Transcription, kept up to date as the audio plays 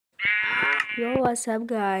Yo what's up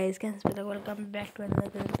guys, कैसे हैं? Welcome back to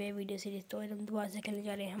another पे वीडियो सीरीज। तो हम दोबारा से खेलने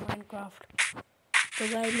जा रहे हैं माइनक्राफ्ट। तो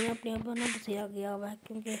गाइस मैंने अपने आप ना बसेरा किया हुआ है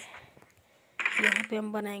क्योंकि यहाँ पे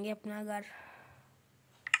हम बनाएंगे अपना घर।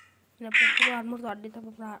 मैंने अपना पूरा आर्मर उतार दिया था,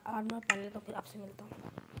 अपना आर्मर पहन लिया। तो फिर आपसे मिलता हूँ।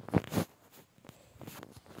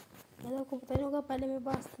 आपको पता नहीं होगा, पहले मेरे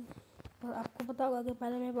पास आपको पता होगा कि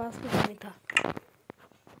पहले मेरे पास कुछ नहीं था।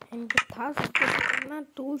 इनके था सब कुछ ना,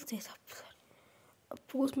 टूल्स थे सब,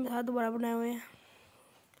 टूल्स में था दोबारा बनाए हुए हैं।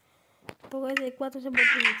 तो वैसे एक बार तो बहुत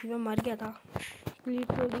बुरी थी, मैं मर गया था,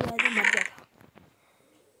 लिटरली आज मर गया था।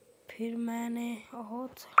 फिर मैंने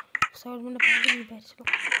बहुत सर मैंने पहले नहीं बैठ चलो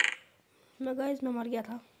मैं गाइस मैं मर गया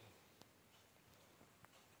था।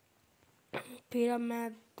 फिर अब मैं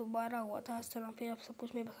दोबारा हुआ था इस तरह। फिर अब सब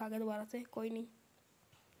कुछ मेरे पास आ गया दोबारा से। कोई नहीं,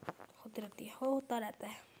 होती रहती है, होता रहता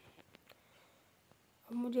है।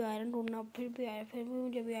 अब मुझे आयरन ढूंढना, फिर भी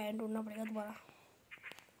मुझे भी आयरन ढूंढना पड़ेगा दोबारा।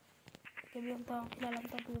 कभी हम तो फिलहाल हम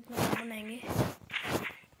तो अपना घर बनाएंगे।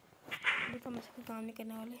 अभी तो हम इसका काम नहीं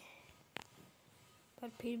करने वाले, पर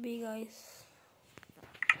फिर भी गाइस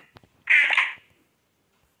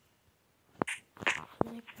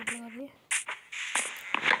लगा दिए।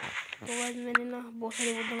 तो गाइस मैंने ना बहुत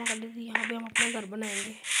सारी वो जमा कर ली थी। यहाँ पे हम अपना घर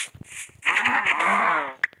बनाएंगे।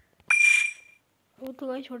 वो तो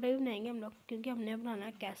गाइस छोटा ही बनाएंगे हम लोग, क्योंकि हमने बनाना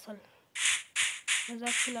है कैसल।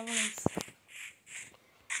 मजाक के अलावा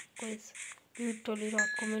गाइस लिटरली रात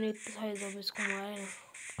को मैंने इतने सारे ज़ॉम्बीज़ को मारा है ना,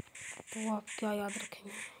 तो आप क्या याद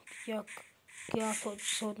रखेंगे, क्या क्या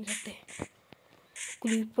सोच नहीं सकते।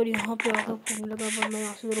 क्रीपर यहाँ पे आकर फूटने लगा, पर मैं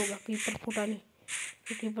यहाँ से दूर हो गया। क्रीपर फूटा नहीं,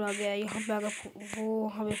 क्रीपर आ गया यहाँ पे आकर वो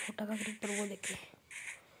हमें फूटा था क्रीपर। वो देखिए,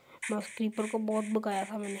 मैं उस क्रीपर को बहुत भगाया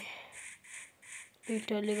था मैंने।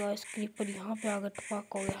 लिटरली गाइस क्रीपर यहाँ पे आकर टपाक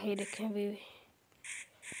हो गया। ये देखें, अभी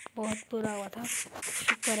बहुत बुरा हुआ था।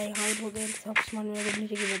 शुक्र है यहाँ हो गया, सब सामान मेरे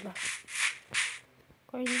नीचे गिर गया।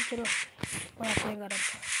 कोई नहीं, चलो पढ़ाते हैं घर।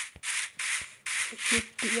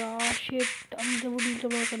 शिट हम जब नीचे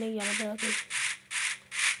बढ़ कर नहीं जाना पड़ा था।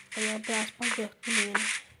 और यहाँ पे आसपास देखते नहीं है।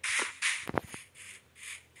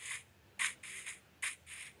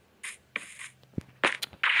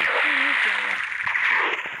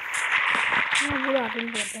 बुरा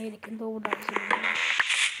आदमी पड़ता है, लेकिन दो बुरा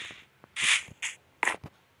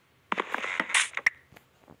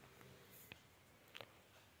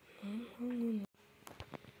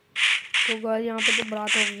तो गाइस यहाँ पे तो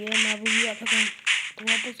बारात हो गई है। मैं भी गया था तो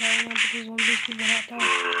वापस आया। यहाँ पे ज़ॉम्बीज़ की बारात है,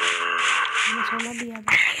 मैंने सोना भी है।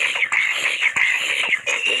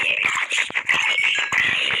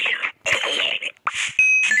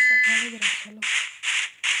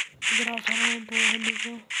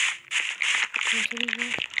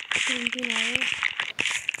 तीन आए,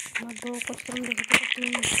 मैं दो कस्टम देखते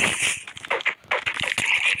तीन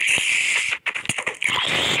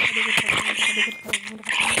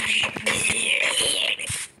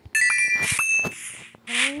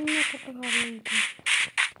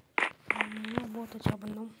बहुत अच्छा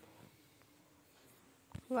बंदा हूँ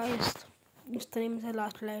गाइस। इस तरह से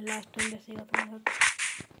लास्ट टाइम जैसे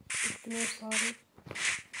इतने सारे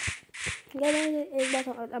एक बात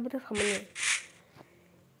अभी तक समझ नहीं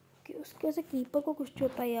कि उसके से कीपर को कुछ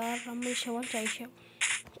होता है यार। हमें शवल चाहिए।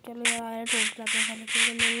 चलो यार आया टोट जाते हैं पहले,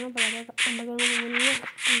 क्योंकि मैंने ना पता था अंडरग्राउंड में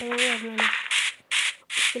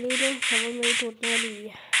उसके लिए जो शवल मेरी टूटने वाली हुई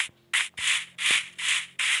है।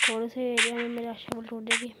 थोड़े से एरिया में मेरा शवल टूट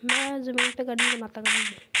जाएगी। मैं ज़मीन पे गाड़ी बनाता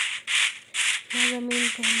करूँगी। मैं ज़मीन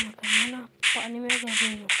पे नहीं ना, पानी में घर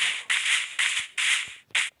नहीं होता।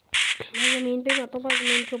 मैं ज़मीन पे आता हूँ, पर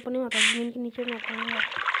ज़मीन के ऊपर नहीं आता, ज़मीन के नीचे में आता हूँ।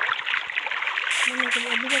 मैंने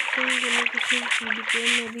अभी तक किसी डिटेल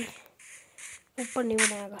में भी ऊपर नहीं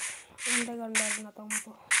बनाएगा, अंडरग्राउंड बनाता हूँ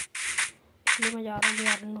तो। इसलिए मैं जा रहा हूँ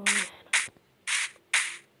बिहार ढूंढने।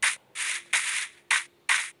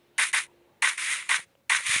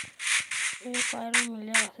 एक आयरन मिल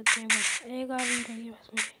जाएगा, सकते हैं एक आयरन चाहिए बस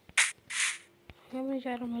मुझे। मुझे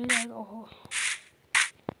आयरन मिल जाएगा। ओहो,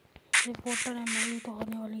 रिपोर्टर है मेरी तो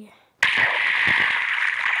होने वाली है।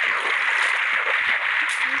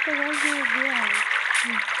 तो गाइस ये गया है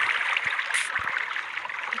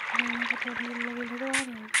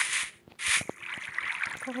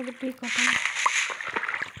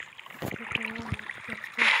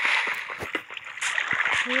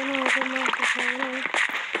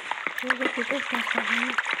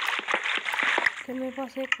तो मेरे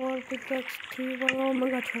पास एक और पिकैक्स थी, वो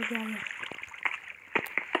मगा छोड़ के आ गया।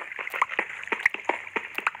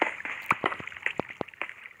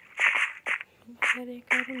 फिर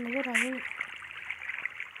एक और नजर आ गई,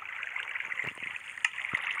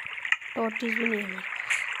 टॉर्चेस भी नहीं है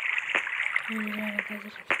मेरे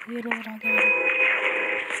पास। ये नजर आ गया।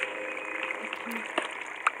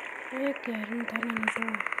 एक आयरन था ना, तो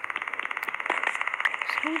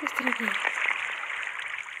साउंड किस तरह की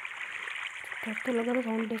तो लगा था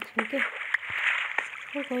साउंड देख सुन के,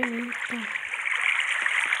 तो कोई नहीं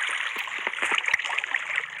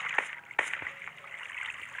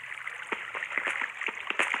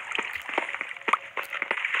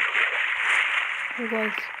तो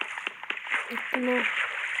गाइस इतना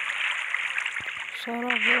सारा वो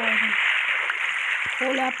आयरन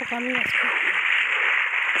फुल आप पका लूँगा इसको।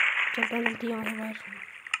 चलते हैं जल्दी यहाँ से बाहर।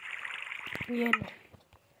 ये लो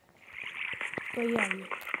कोई आ गया,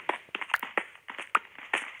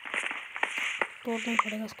 तोड़ना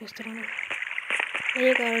पड़ेगा इसको इस तरह में।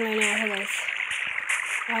 एक आयरन लेने आया था गाइस,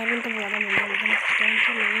 आयरन तो ज़्यादा मिल गया, लेकिन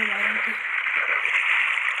टेंशन नहीं है आयरन की।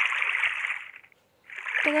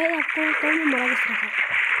 तो गाइस आपको कौन में मरा किस तरह था?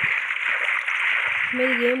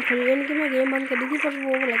 मेरी गेम खुल गई कि मैं गेम बंद कर दी थी, पर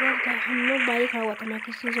वो लगा था हमने बाइक खड़ा हुआ था, मैं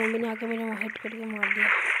किसी ज़ोंबी ने आके मेरे वहाँ हिट करके मार दिया।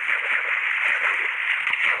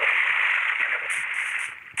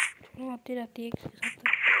 आती रहती है एक साथ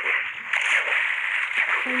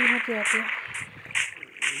होती रहती है।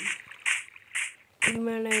 फिर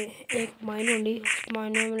मैंने एक माइन ढूंढी, उस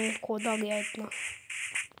माइन में मैंने खोदा गया इतना,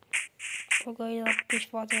 तो गाइस आप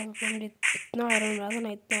विश्वास कर सकते हैं इतना आयरन मिला था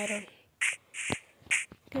ना, इतना आयरन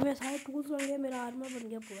कि मैं सारे टूल्स बन गया, मेरा आर्मर बन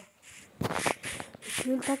गया पूरा,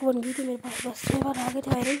 स्किल तक बन गई थी मेरे पास। बस मेरे पास आ गए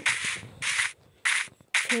थे आयरन,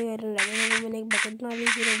 6 आयरन लगे थे। मैंने एक बकेट बना ली,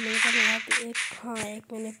 फिर मेरे पास लगा के एक, हाँ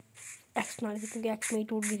एक मैंने एक्स बना ली थी, क्योंकि एक्स में ही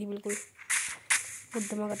टूट गई थी बिल्कुल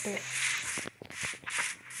बुद्धमा करते हुए।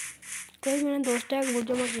 कोई मैंने दोस्त है वो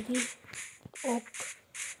जमा की थी ओक,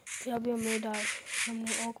 फिर अभी हमने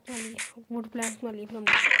ओक बना ली, वुड प्लैंक्स बना ली, फिर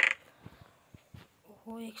हमने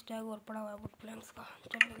वो एक स्टैग और पड़ा हुआ है वुड प्लैंक्स का।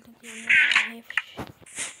 चलो जल्दी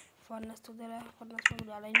फर्नेस तो दे रहा है, फर्नेस में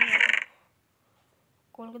डाला ही नहीं आता।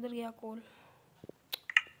 कोल किधर गया? कोल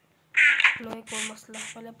लो एक और मसला,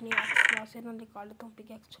 पहले अपनी एक्स से ना निकाल लेता हूँ,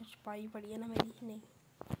 पिकैक्स छुपाई पड़ी है ना मेरी, नहीं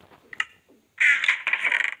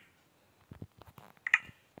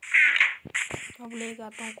अब लेके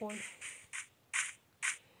आता हूँ कोल।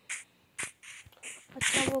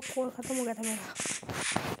 अच्छा वो कोल ख़त्म हो गया था मेरा,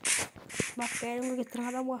 बात कह रही हूँ किस तरह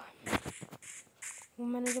ख़त्म हुआ। वो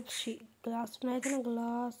मैंने जब ग्लास बनाए थे ना,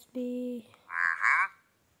 ग्लास भी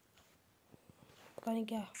पता नहीं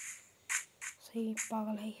क्या सही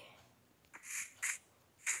पागल है ये।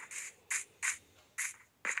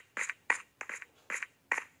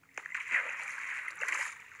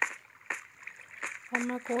 अब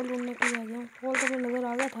मैं कोल ढूंढने के लिए आ गया। कोल तो मुझे नज़र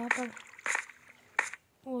आ गया था, पर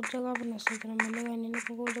उस जगह पर नजर तरह मिलेगा नहीं,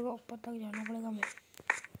 लेकिन वो जगह ऊपर तक जाना पड़ेगा। मैं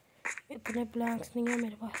इतने प्लैंक्स नहीं है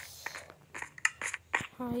मेरे पास।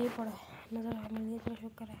 हाँ ये पड़ा है, नज़र आ मिल गया, चलो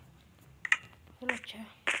शुक्र है, चलो अच्छा है।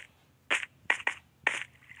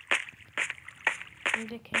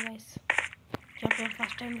 देखेगा इस जहाँ पे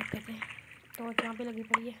फर्स्ट टाइम रुके थे तो जहाँ पे लगी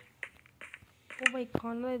पड़ी है। ओ भाई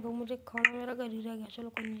खाना दे दो मुझे, खाना मेरा घर ही रह गया। चलो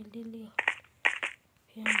कोई नहीं, जल्दी जल्दी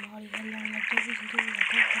फिर हमारी हेल्थ आने लग जाएगी। जल्दी खोलने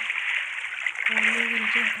के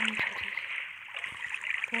नीचे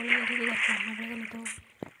खोलने जल्दी करना पड़ेगा, नहीं तो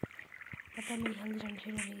पता नहीं हेल्थ जानी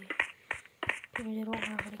शुरू हो जाएगी, तो मुझे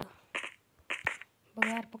रोकना पड़ेगा,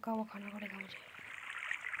 बगैर पका हुआ खाना पड़ेगा मुझे।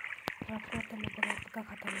 और आपको पता मैं बगैर पका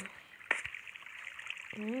खाता नहीं।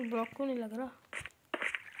 ब्लॉक को नहीं लग रहा,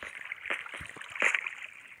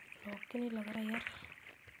 ब्लॉक क्यों नहीं लग रहा यार?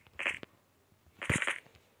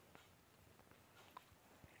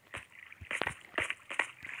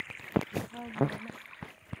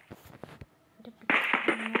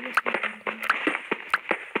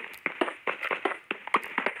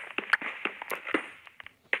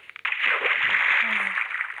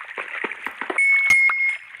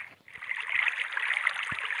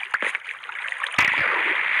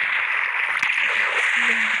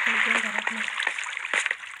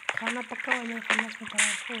 खाना पक्का हुआ मेरे फर्नेस में पड़ा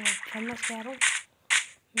है, फर्नेस कह रहा हूँ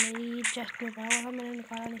मेरी चेस्ट में पड़ा हुआ था, मैंने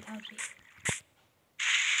निकाला नहीं था अभी।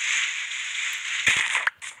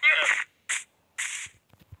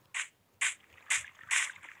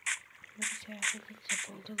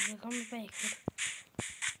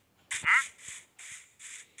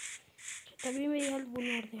 तभी मेरी हेल्थ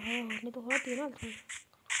बुरी होती है, नहीं तो होती है ना।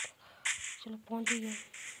 चलो पहुँच ही गया,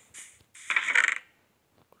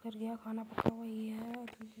 कर गया खाना पका हुआ ही है।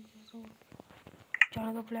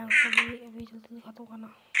 जाने दो प्लैंक को भी, अभी जल्दी खाता हूँ खाना।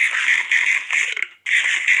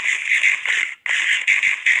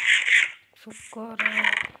 शुक्र है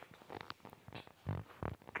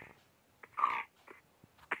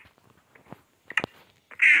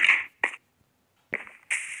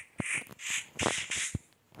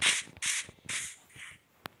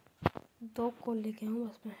दो को लेके आऊँ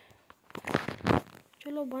बस मैं।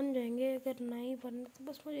 चलो बन जाएंगे, अगर नहीं बनना तो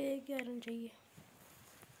बस मुझे एक ही आयरन चाहिए,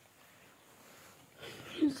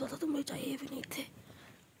 ज़्यादा तो मुझे चाहिए भी नहीं थे।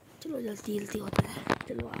 चलो जल्दी जल्दी होता है,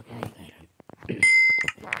 चलो आ गया एक आयरन।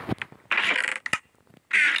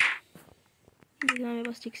 मेरे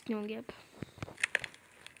पास स्टिक्स नहीं होंगे अब।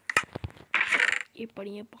 ये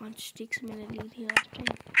पड़ी है 5 स्टिक्स मैंने ली थी लास्ट टाइम।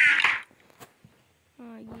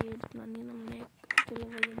 हाँ ये बनानी ना मैंने। चलो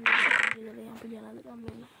जल्दी यहाँ पे जाना था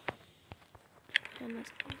मैंने।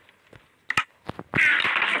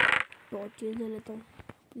 टॉर्चेस ले लेता हूँ,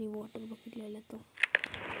 अपनी वाटर बकेट ले लेता हूँ,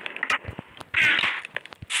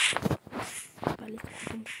 पहले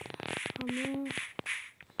खत्म हमें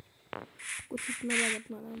कुछ इतना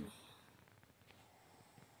लागत ना है।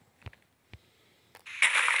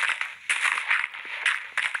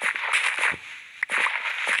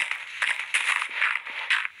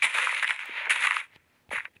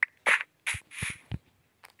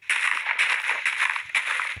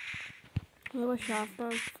 मेरे पास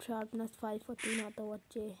शार्पनेस 5 और 3 आता हुआ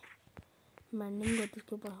अच्छे मैंडिंग होती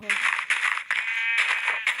उसके ऊपर।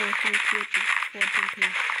 4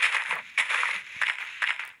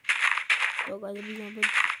 तो गाइस अभी यहाँ पे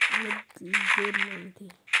देर नहीं थी,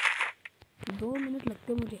 2 मिनट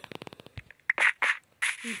लगते मुझे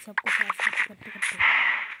इन सबको साफ करते करते।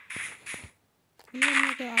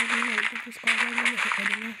 मैं तो आग नहीं लगी तो इसका आग मैंने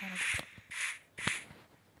खरीदना सारा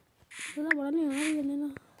ज़्यादा बड़ा नहीं होना भी ना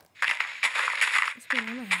इसको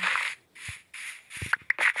रहना है।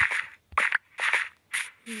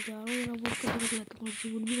 जा रहा हूँ जरा वोट करके रख लेता हूँ,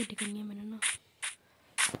 वुड भी इकट्ठी करनी है मैंने ना,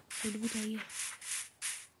 वुड भी चाहिए।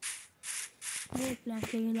 वो प्लांट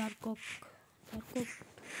चाहिए डार्क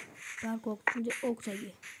ओक मुझे ओक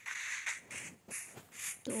चाहिए,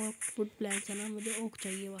 तो वुड प्लांट्स है ना, मुझे ओक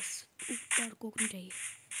चाहिए बस, डार्क ओक नहीं चाहिए।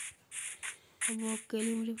 अब ओक के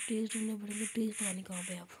लिए मुझे ट्रीज ढूंढने पड़ेंगे, ट्रीज पता नहीं कहाँ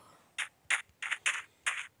पे अब।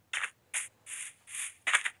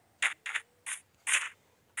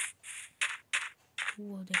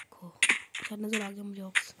 वो देखो शायद नजर आ गया मुझे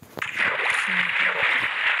ओक्स।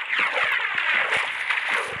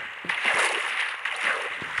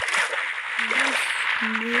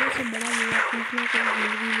 मेरे से बड़ा मेरा पूछना कोई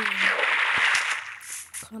भूल भी नहीं है।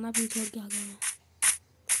 खाना भी छोड़ के आ गया मैं।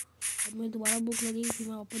 अब मैं दोबारा भूख लगेगी फिर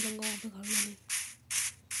मैं वापस जाऊँगा वहाँ पे खाना लेने।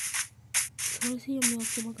 थोड़ी सी हमें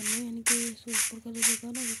आपको वहाँ करना है, यानी कि ऊपर का जो देखा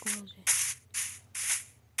ना वो कौन से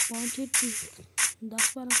 5-6 ट्रीज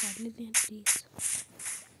 10-12 काट लेते हैं ट्रीज।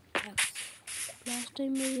 लास्ट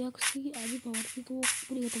टाइम मेरी एक्स की आधी पावर थी तो वो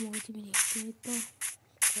पूरी खत्म हो गई थी मेरी एक्स में, इतना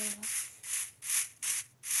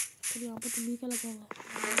तो यहाँ पर तो भी क्या लगा हुआ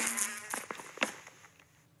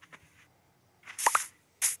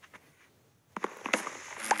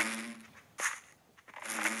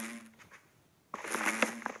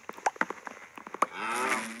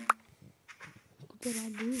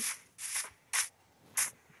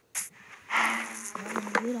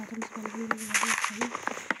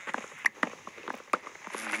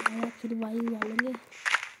वाइज डालेंगे।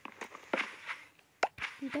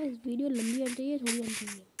 इस वीडियो लंबी आनी चाहिए, थोड़ी आनी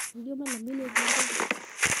चाहिए वीडियो में लंबी ले लंबी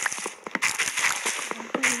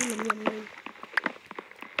आनी।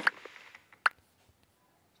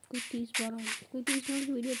 कोई 30 मिनट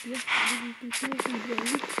की वीडियो होती है, 30 मिनट की वीडियो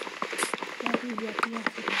होगी, क्या वीडियो आती है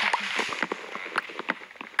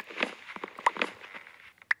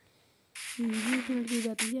 20 मिनट की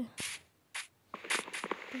जाती है,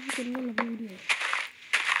 तो करना लंबी वीडियो है।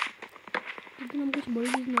 लेकिन हम कुछ बड़ी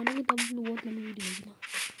चीज़ मानेंगे तब बहुत लंबी वीडियो होगी ना।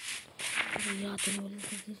 याद नहीं बोले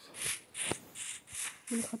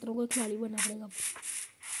मुझे खतरों को खिलाड़ी बनना पड़ेगा।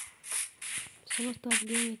 समझता है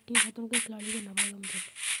गेम इतनी खतरों को खिलाड़ी बनना पड़ेगा मुझे।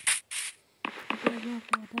 मैंने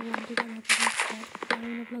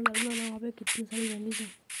अपना घर में वहाँ पे कितनी सारी जमीन है,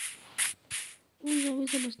 उन जमीन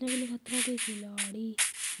से बचने के लिए खतरों के खिलाड़ी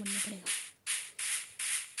बनना पड़ेगा।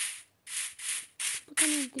 पता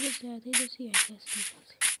नहीं किधर से आए थे, इधर से आए थे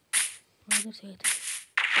इधर से आए थे।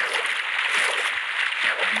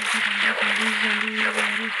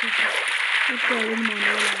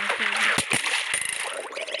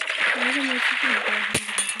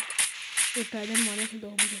 टाइगर मारने से 2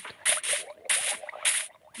 बजे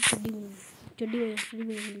चड्डी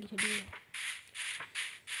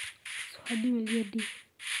मिल गई हड्डी।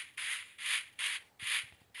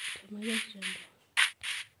 मजा से चल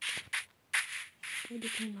तो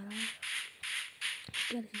देखो मारा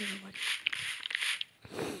क्या हमारी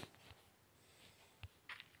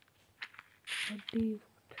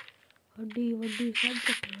हड्डी वड्डी सब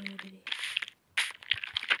कटे हुए मेरे।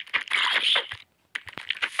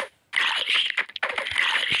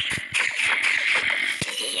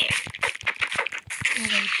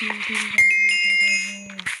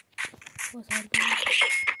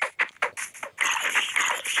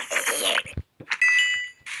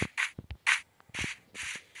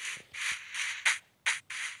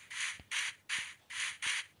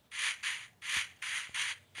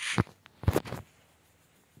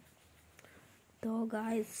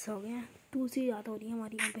 गाइस हो गया, दूसरी रात हो रही है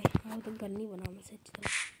हमारी यहाँ पे। यहाँ तो गन नहीं बना मैं से अच्छी तरह।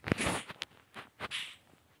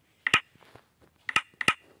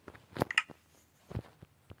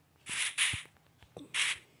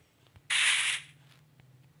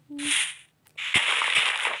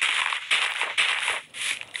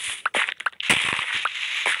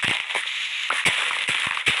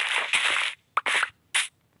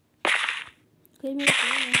 फिर मेरा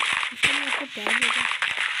फोन है, इसको मैं आपको प्यार देगा।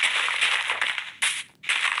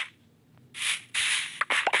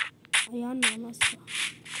 अयान नाम है उसका।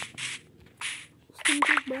 उसने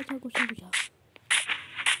मुझे एक बड़ा अच्छा क्वेश्चन पूछा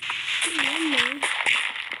कि मैम में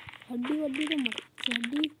हड्डी वड्डी तो मत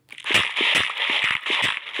हड्डी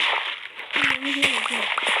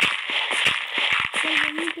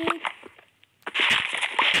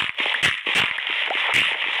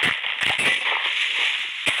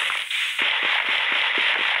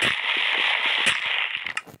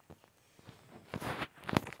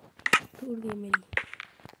टूट गई मेरी।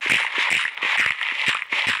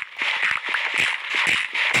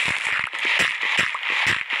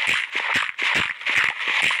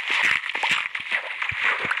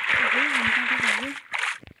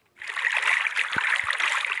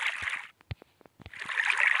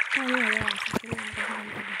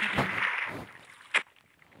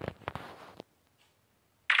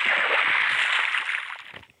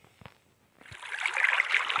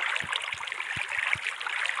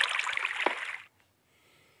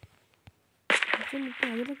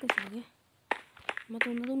 आगे तक कैसे गए? मैं तो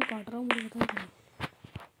उन काट रहा हूँ, मुझे पता नहीं।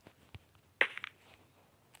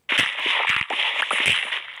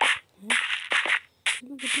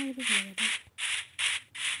 चलो कितना आगे तक चला जाता है।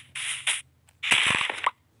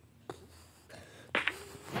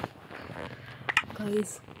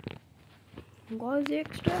 गाइस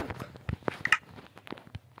एक स्टैक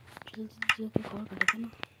जल्दी कॉल कर देते ना।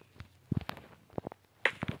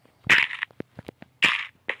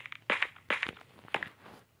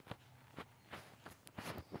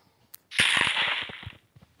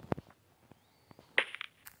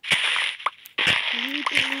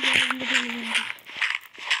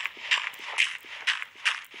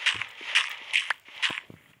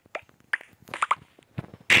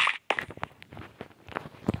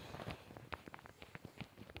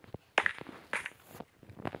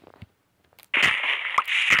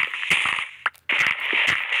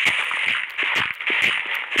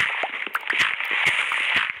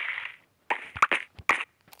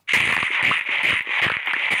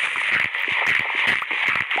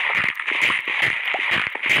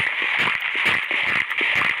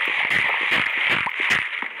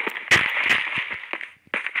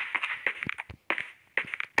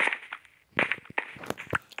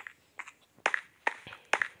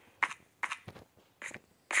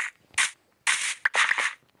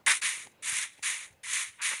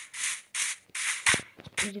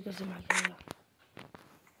 इधर से मार दिया।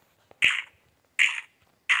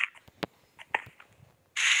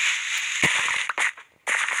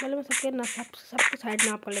 पहले मैं सबके साइड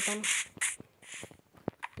नाप कर लेता हूँ।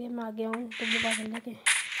 फिर मैं आ गया हूँ तो वो बात लेके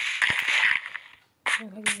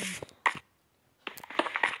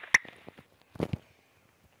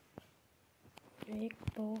एक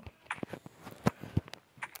दो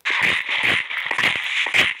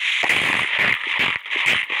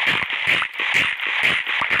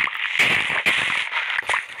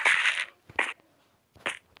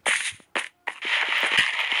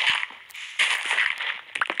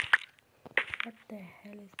What the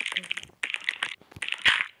hell is this?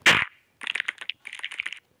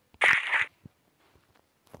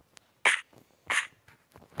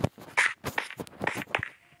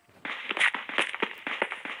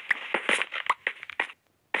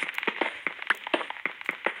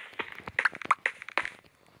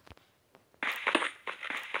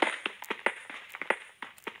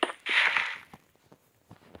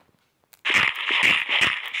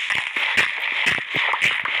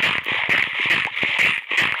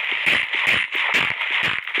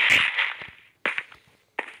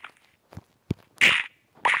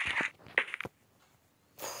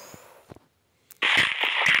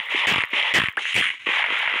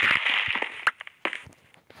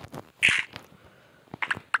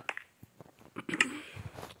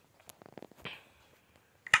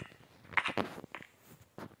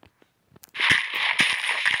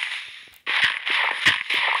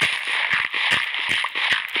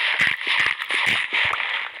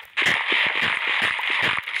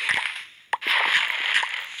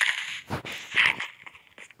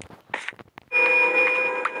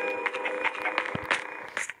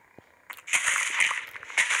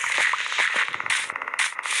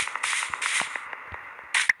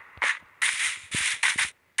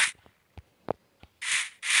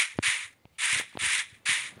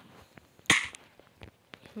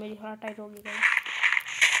 मेरी हार्ट टाइट होगी गाइस।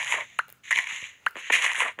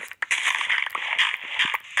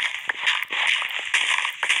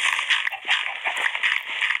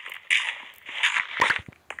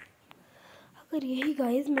 अगर यही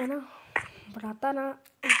गाइस मैं ना बनाता ना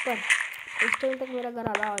ऊपर, इस टाइम तक मेरा घर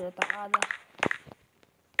आधा हो जाता, आधा।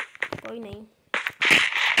 कोई नहीं,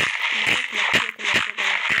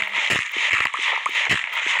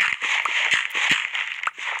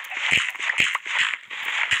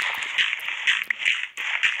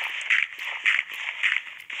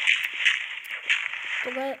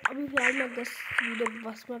 तो गाइस अभी फिलहाल मैं वीडियो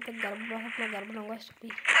बस में अपना घर बनाऊंगा।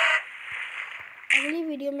 अगली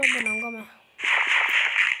वीडियो में बनाऊंगा मैं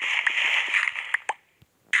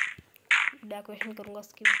डेकोरेशन करूंगा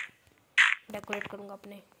उसकी, डेकोरेट करूंगा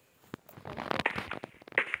अपने।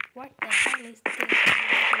 What the hell is this?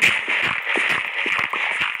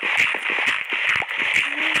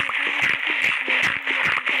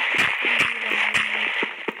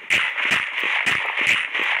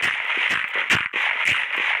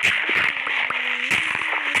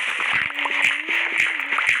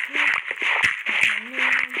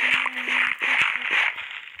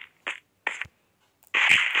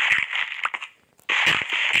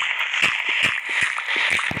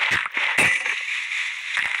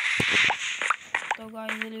 तो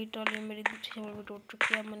गाइस लिटरली मेरी दूसरी शवल भी टूट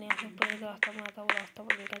चुकी है। मैंने यहाँ से ऊपर एक रास्ता बनाया था, वो रास्ता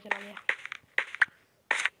पर निकल चला गया।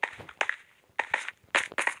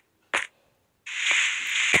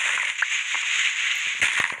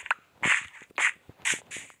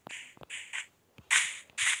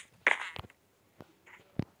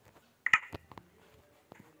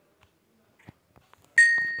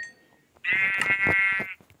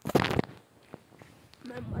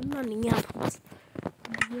 मैं मरना नहीं है आपको, बस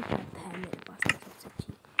ये बात है मेरे पास सबसे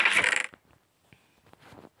अच्छी।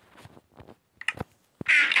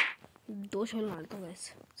 2 शवल मार लेता हूँ गैस,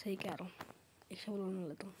 सही कह रहा हूँ। 1 शवल मार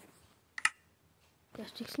लेता हूँ। क्या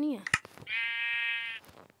स्टिक्स नहीं है?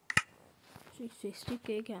 स्टिक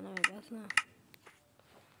के क्या ना मेरे पास ना।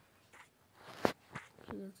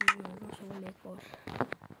 शवल एक और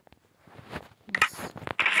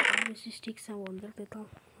बस स्टिक्स हैं वो अंदर देता हूँ,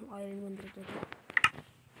 आयरन अंदर देता हूँ,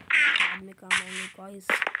 बाद में काम आएंगे गाइस।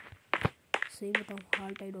 सही बताऊँ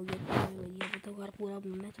हाल टाइट हो गया भैया, तो घर पूरा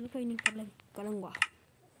बनना है। चलो कोई नहीं, करूँगा,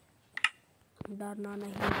 डरना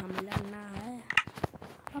नहीं हमें लड़ना है।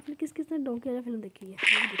 आपने किसने डोंकी वाला फिल्म देखी है? वो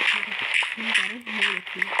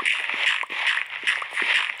देखी है।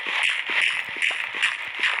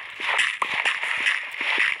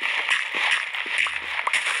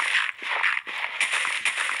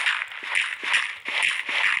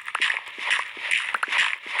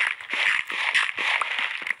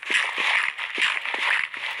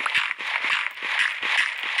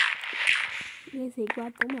 एक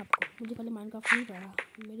बात कहूँ मैं आपको, मुझे पहले माइनक्राफ्ट नहीं पड़ा।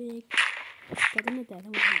 मेरे एक कज़न ने बताया था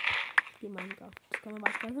मुझे कि माइनक्राफ्ट, उसका मैं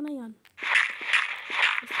बात कर था ना यान,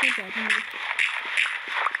 उसने बताया था मुझे।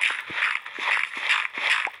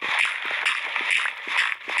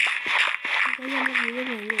 हम लोग वीडियो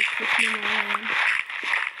बनाएंगे, कुछ नहीं बनाएंगे,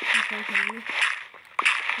 ऐसा करेंगे।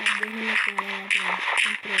 आप देखने लगते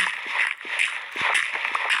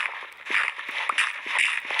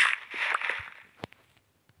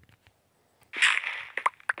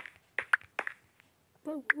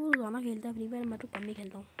पर वो रोज़ाना खेलता है फ्री फायर, मैं तो कम ही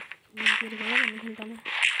खेलता हूँ। रोज़ाना कम ही खेलता मैं।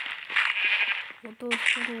 वो तो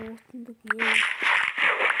उसका तो उसने तो किए,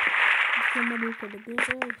 उसके अंदर भी कर देती है।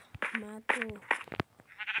 तो मैं तो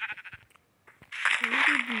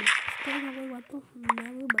कोई बात, तो मैं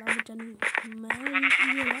कोई बड़ा बच्चा नहीं हूँ। मैं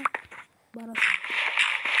ये है 12 साल।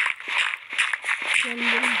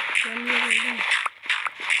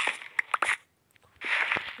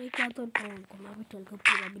 एक बात तो बताऊँ उनको, मैं भी चल कर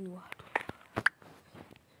पूरा भी नहीं हुआ।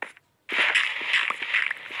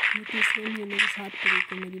 तीसरे महीने के 7 तारीख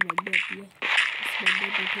को मेरी बर्थडे होती है। इस बर्थडे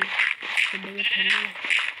पे फिर बर्थडे में ठंडा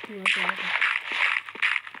पूरा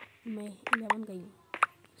मैं 11 गई हूँ।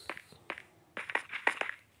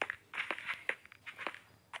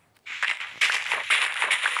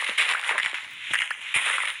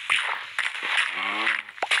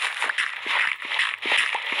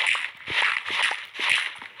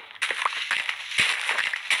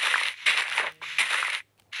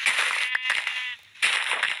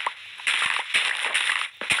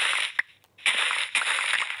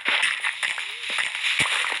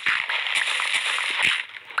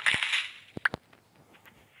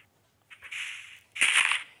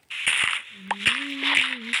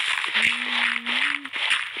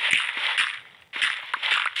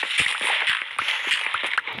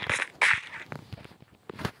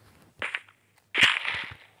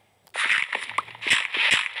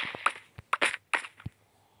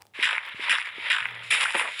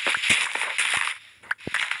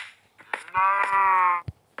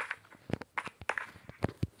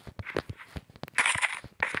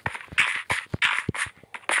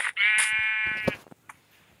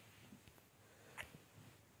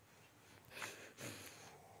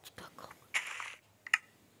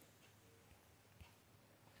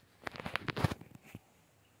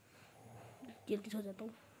 जल्दी सो जाता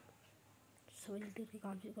हूँ, सब जल्दी करके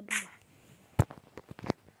काम शुरू कर दूँगा।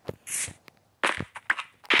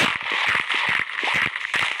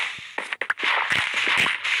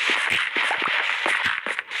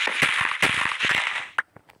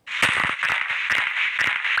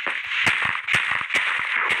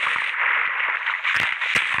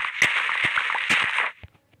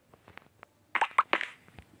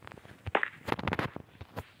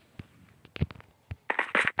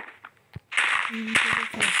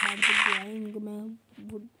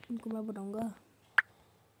 इनको मैं बनाऊँगा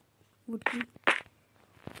वुड की।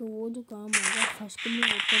 तो वो जो काम होगा फर्स्ट में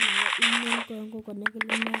ओपन होगा, इन काम को करने के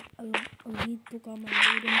लिए मैं अभी तो काम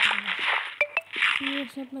करूँगा। ये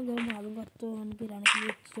सब अपना घर बना दूँगा तो उनके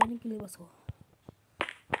रहने के लिए बस हो।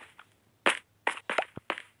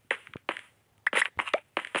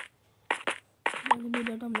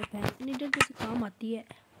 नीडर जैसे काम आती है,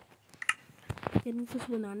 इनको कुछ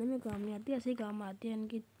बनाने में काम नहीं आती, ऐसे ही काम आती है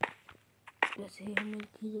इनकी। वैसे ही हमें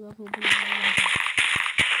की जगह पर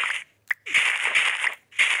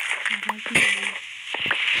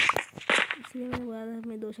इसलिए मैंने बोला था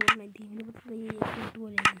हमें 2 शब्द नहीं थी, मुझे पता नहीं ये 1 मिनट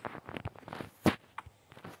बोलेंगे।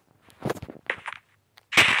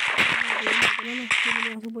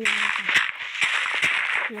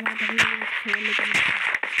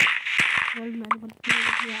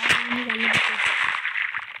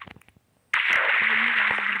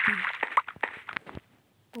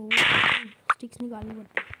 स्टिक्स निकालनी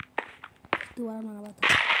पड़ती, दोबारा बनाना पड़ता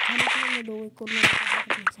है। 2 एक और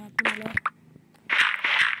साथ में लगा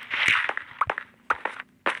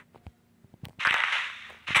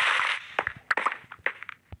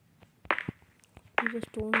जो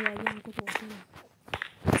स्टोन रह गया उनको तोड़ते हैं।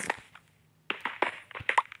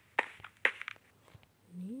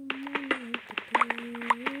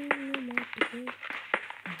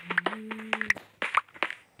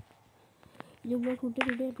 जो ब्लॉक टूटे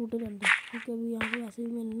रहते हैं, क्योंकि अभी यहाँ पे वैसे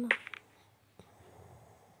भी मैंने ना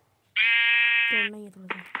तोड़ना ही है थोड़ा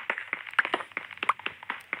सा।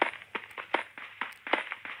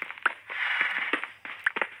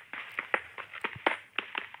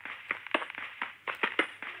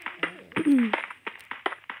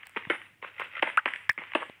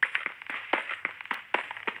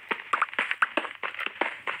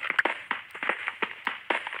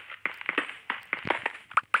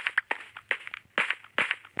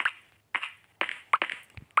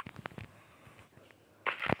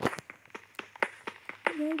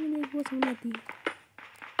 मैंने एक वो समझ आती है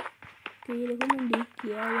कि ये देखो मैंने डीप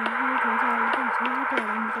किया है, यहाँ पे थोड़ा सा आगे समझ तो आ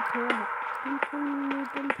रहा है, मतलब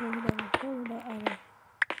थोड़ा आ रहा है,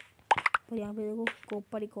 पर यहाँ पे देखो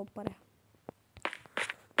कॉपर ही कॉपर है।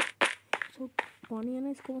 तो पानी है ना,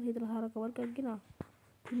 इसको मैं इतना सारा कवर करके ना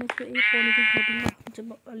फिर मैं इसको एक पानी को फेंकूंगा जब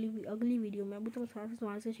अगली वीडियो में। अभी तो मैं सारा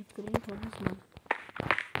सामान से शिफ्ट करूँगा थोड़ा सा सामान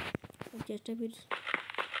और चेस्ट फिर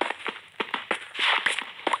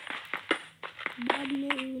बाद में।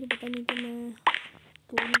 मुझे पता नहीं कि मैं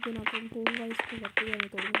तोड़ूँ कि ना तोड़ूँगा, इसको करते या नहीं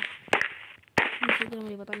तोड़ूँगा, इसी तरह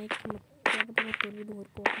मुझे पता नहीं कि मैं क्या पता मैं तोड़ भी दूँ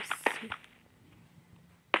को इससे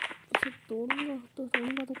तोड़ूँगा तो कोई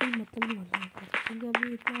मतलब नहीं बनता, क्योंकि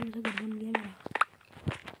अभी इतना अच्छा घर बन गया मेरा।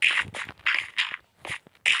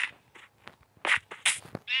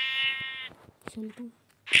 चलता हूँ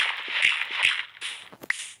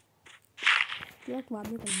बाद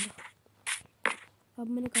में करूँगा। अब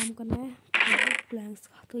मैंने काम करना है प्लैंक्स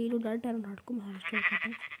का, तो ये लोग डायरेक्ट आयरन को मैं हार्वेस्ट करता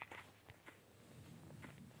हूँ।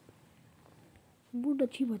 वुड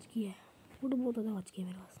अच्छी बच गई है, वुड बहुत ज़्यादा बच गई है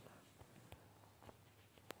मेरे पास।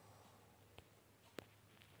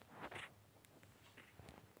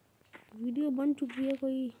 वीडियो बन चुकी है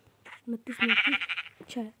कोई 29 मिनट की।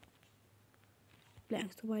 अच्छा है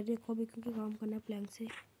प्लैंक्स तो भाई देखो अभी क्योंकि काम करना है प्लैंक से,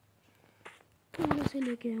 थोड़े से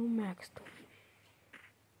लेके आऊँ मैक्स। तो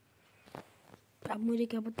अब मुझे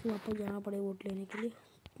क्या पता वापस जाना पड़े वोट लेने के लिए,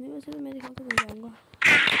 नहीं वैसे तो मेरे ख्याल से हो जाऊँगा।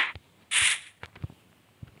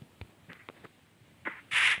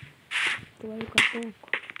 तो भाई करता हूँ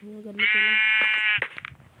मेरे घर में केला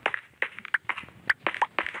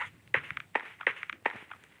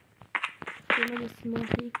इसमें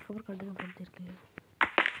से कवर कर देना थोड़ी देर के लिए।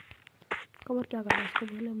 कवर क्या करना है इसको,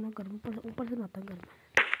 पहले हम लोग घर में ऊपर से नहाता है, घर में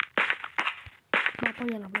वापस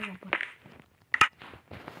जाना पड़ेगा ऊपर।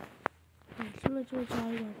 चलो चलो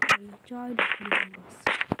चाय बस।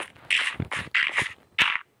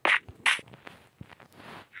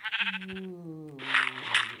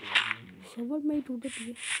 शवर में ही टूटे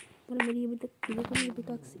थे, पर मेरी अभी तक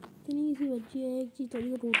इतनी सी बच्ची है, एक चीज़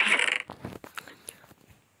चली टूट गई।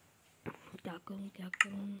 क्या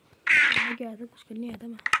करूँ मैं क्या ऐसा कुछ करने आया था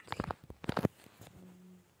मैं।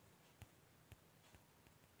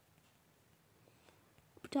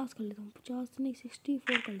 50 कर लेता हूँ, 50 नहीं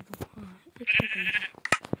 64 कर लेता हूँ। हाँ एक्स्ट्रा कर लेता हूँ,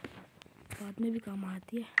 बाद में भी काम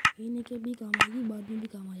आती है, ये नहीं कि भी काम आएगी, बाद में भी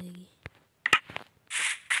काम आ जाएगी।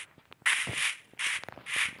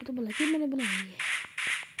 तो भला कि मैंने बनाई है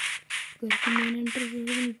घर की मेन एंटर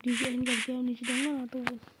नीचे इन करके और नीचे जाऊँगा ना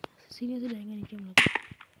तो सीधे से जाएंगे नीचे हम लोग।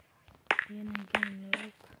 ये नहीं क्या तो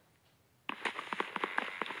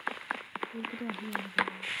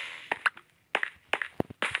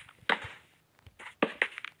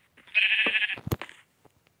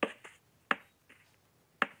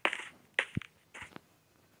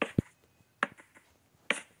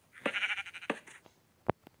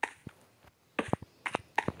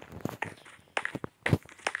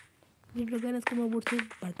ये ड्रैगन इसको मैं बोर्ड से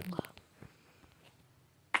भर दूँगा।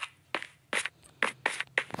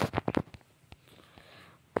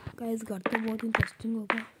 गाइस घर तो बहुत इंटरेस्टिंग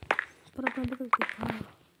होगा, पर अपना तो देखा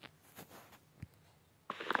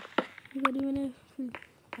घर ही मैंने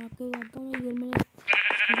आपको बताता हूँ, घर मैंने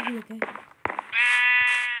देखा है।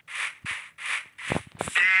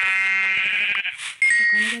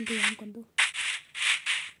 खाने का इंतजाम कर दो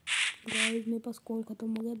गाइस, मेरे पास कॉल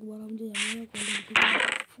ख़त्म हो गया, दोबारा मुझे जाना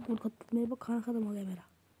कॉल खत्म, मेरे पास खाना ख़त्म हो गया मेरा,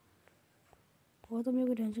 और तो मेरे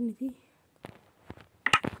को टेंशन नहीं थी,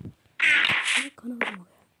 खाना खत्म हो गया।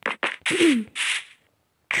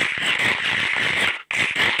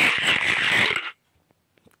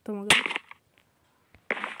 खत्म हो गया।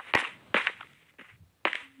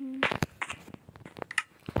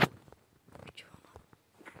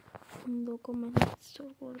 दो को मैं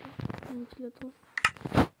स्टोर कर दूँ, नीचे लेता हूँ।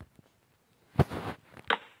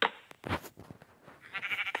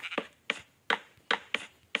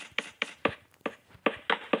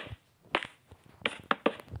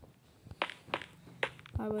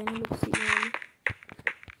 अब मैंने लोग सीखने वाली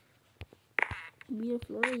बीयर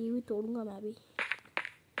फ्लोर है, ये भी तोड़ूंगा मैं भी,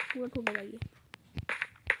 पूरा टूटेगा ये।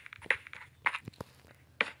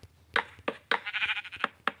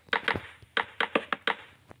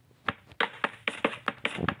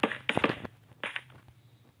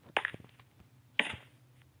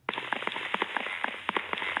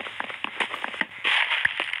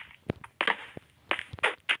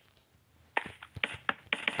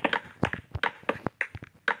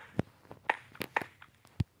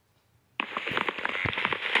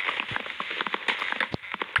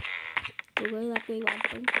 तो गाइस आपको एक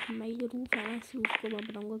बात बताऊँ, मैं ये रूफ है ना, इस रूफ को मैं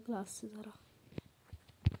बनाऊँगा ग्लास से सारा,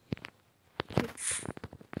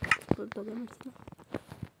 तो गया मेरे से ना,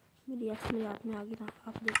 मेरी असली याद में आ गई ना,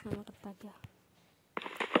 आप देखना मैं करता क्या।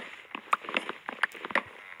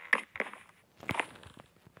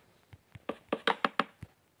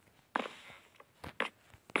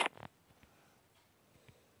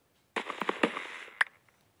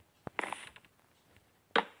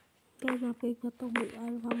 गाइस आपको एक बात बताऊँ,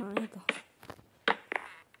 आज हम आए था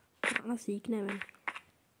खाना सीखना है मैंने,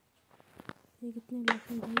 ये कितने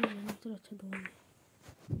लेसन दिए मैंने, चलो अच्छा दो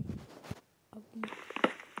अब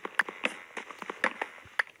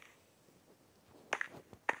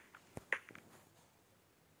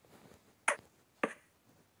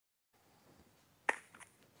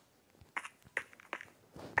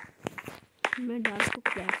मैं डार्क को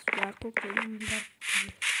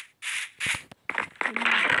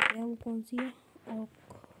वो कौन सी है, ओक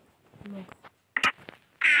लोग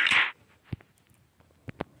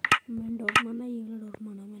मैं डॉट माना, ये वाला डॉट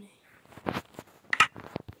माना मैंने,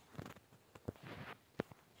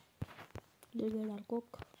 ले गया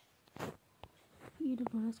डार्कोक, ये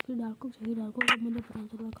डॉट माना, इसकी डार्कोक चाहिए, डार्कोक अब मुझे पता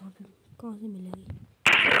चला कहाँ से मिलेगी।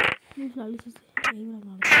 मैं फिलहाल इसी से यही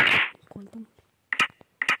वाला डार्कोक खोलता हूँ,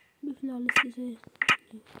 मैं फिलहाल इसी से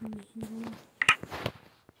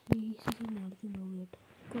मारती हूँ गेट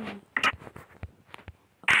को,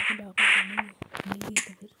 अब डार्कोक मिलेगी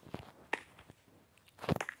तो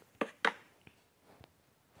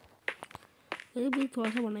फिर ये भी थोड़ा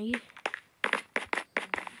सा बनाइए,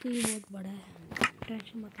 तो ये बहुत बड़ा है,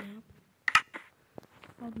 टेंशन मत लें आप।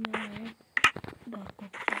 अब मेरा है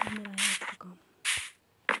डार्कोक, मेरा है इसका काम,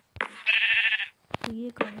 तो ये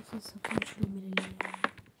काम से सबसे मुश्किल मेरे लिए है,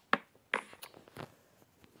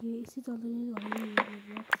 ये इसी तरह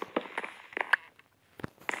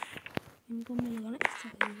इनको मैं लगाना इस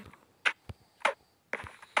तरह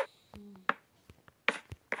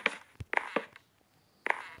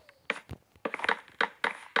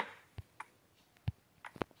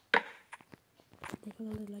देखा,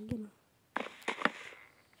 लग गया ना।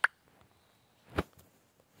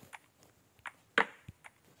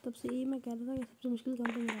 तब से ये मैं कह रहा था कि सबसे मुश्किल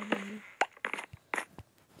काम तो मेरा है,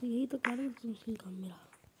 तो यही तो कह रहा था सबसे मुश्किल काम मेरा।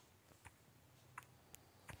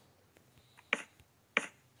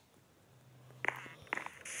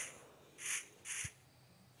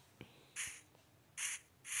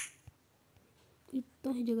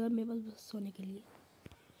 इतना ही जगह मेरे पास बस सोने के लिए।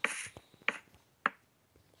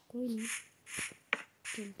 कोई नहीं,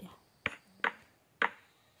 चलते हैं।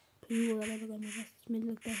 फिर वो वाला जगह मेरे पास मुझे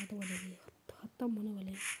लगता है खत्म होने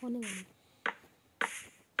वाले हैं।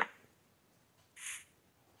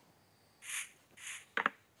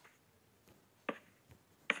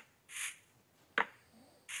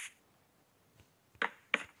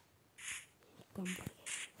 कम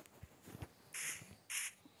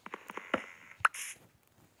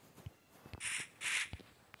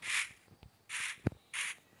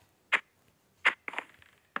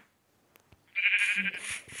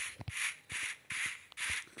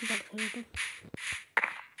पड़ गए।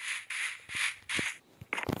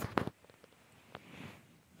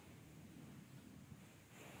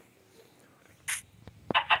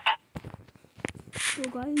 तो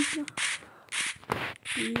गाइस ना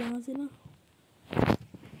यहाँ से ना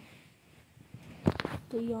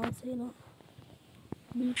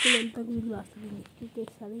बिल्कुल अंत तक भी गिलास देंगे, क्योंकि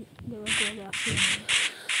सारी जगह पे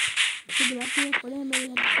गिलास पड़े हैं मेरे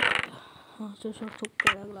यहाँ। हाँ छुप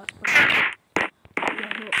कर गिलास पड़े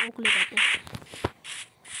ओक ले जाते हैं।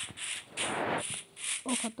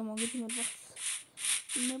 और ख़त्म हो गई थी मेरे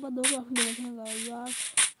पास 2 गिलास ले रखे हैं यार।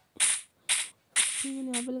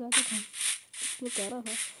 मैंने यहाँ पे लगाया था, वो कह रहा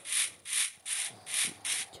था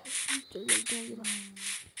चलते हैं।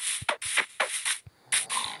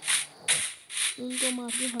 इनको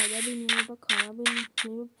मार के फायदा भी नहीं है, तो खाना भी नहीं,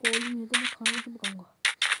 कोई नहीं तो मैं खाना से पकाऊंगा।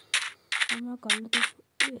 और मैं कर लेता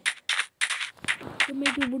हूँ तो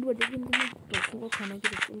मैं जो बुट बटे इनको मैं रखूँगा खाने के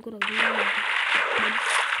लिए, इनको रख दूँगा।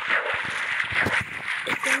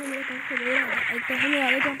 एक तो मेरा काम कर रहा है, एक तो हमें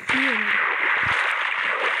आगे काम नहीं होगा।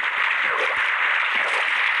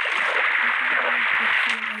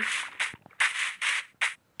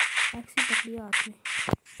 एक्सी पकड़ी हाथ में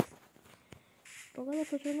तो अगर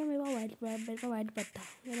सोचो ना, मेरा वाइट बेड था,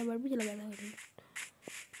 मेरा बेड भी चला गया था।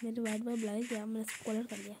 मेरे वाइट बेड ब्लैक गया, मैंने कलर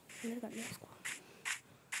कर दिया उसको।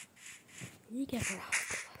 ये क्या पड़ा,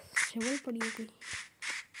 शवल पड़ी है कोई।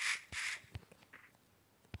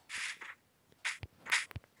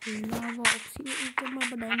 लावा ऑक्सीजन तो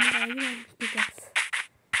मैं डायमंड आएगी ना पिकअप्स,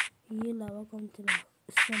 ये लावा कौन चला,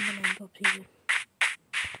 इससे हम बनाएंगे ऑक्सीजन।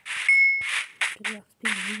 तो एक्सपी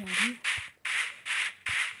नहीं आ रही,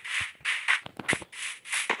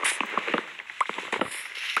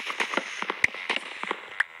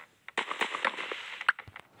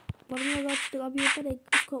 पर मैं अभी ऊपर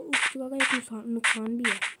उस जगह का एक नुकसान भी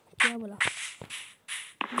है। क्या बोला,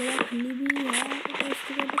 जगह खुली भी है तो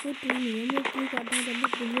उसके बाद कोई ट्री नहीं है। मैं ट्री काटना है, जब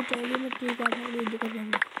भी चाहिए मैं ट्री काटना के लिए दिक्कत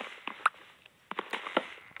जाऊँगा।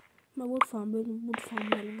 मैं वुड फार्म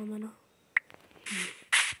बना लूँगा मैं ना,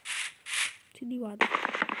 सीधी बात है।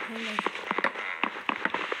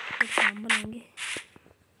 फार्म बनाएंगे,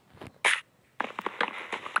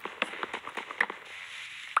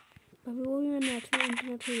 अभी वो भी मैं नेचुरल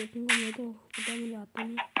इंटरनेट से देखूँगा। मैं तो पता मुझे आता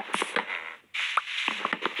नहीं।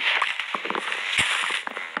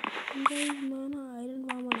 मैं ना आयरन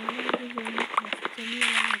फार्म बनाऊँगा, चलिए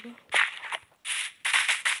होगा।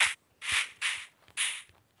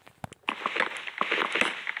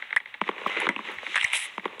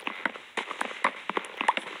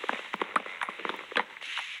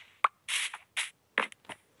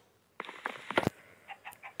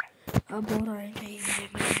 अब और आए चाहिए मुझे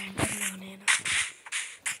भी आने हैं ना।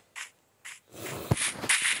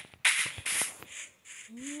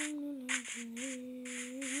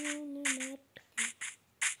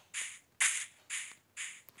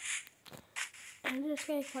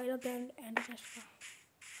 इसका एक फायदा था एंड टेस्ट का।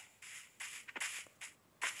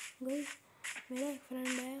 गई मेरा एक फ्रेंड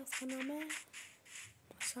है, उसका नाम है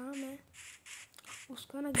शाम है।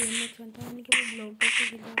 उसका ना गेम में चलता है, यानी कि वो ब्लॉग टॉप पे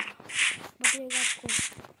खेलता है। बताइएगा आपको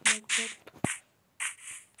ब्लॉग टॉप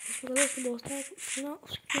उसको कहते उसके दोस्त है ना,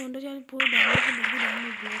 उसके अंडर चैनल पूरे डाउनलोड से बल्कि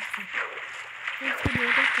डाउनलोड ब्लॉग से तो उसके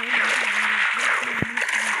ब्लॉग का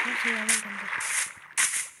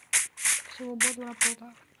सो वो बहुत बड़ा प्रो था।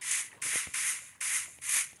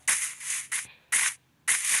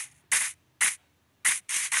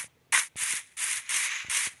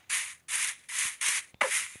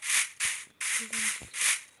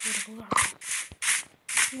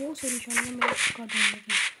 वो सोल्यूशन में मैं उसका ढूंढने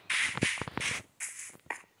की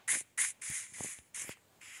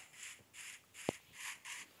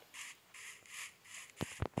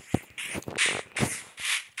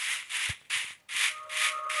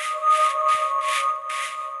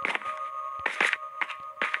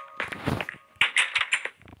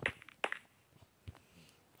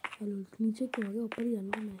नीचे क्यों आ गया, ऊपर ही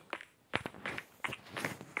जाना मैं।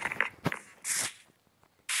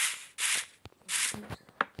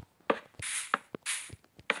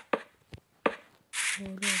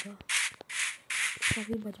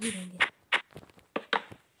 फिर बच भी रहेंगे।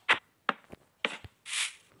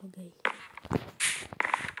 हो गई।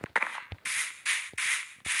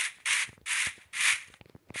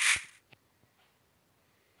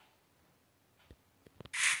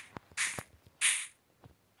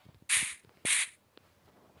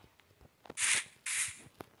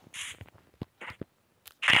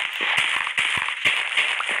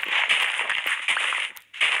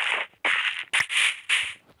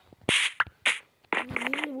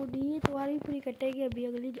 ये तुम्हारी पूरी कटेगी अभी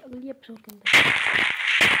अगली एपिसोड के अंदर,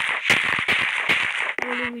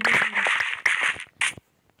 अगली वीडियो के अंदर,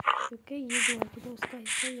 क्योंकि ये जो है तो उसका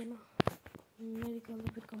हिस्सा ही है ना। मेरे ख्याल में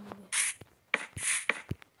फिर कम हो गया।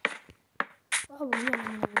 अब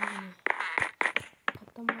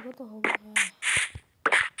खत्म हो गया तो हो गया है,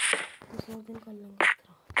 दूसरा दिन कर लेंगे इस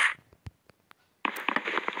तरह।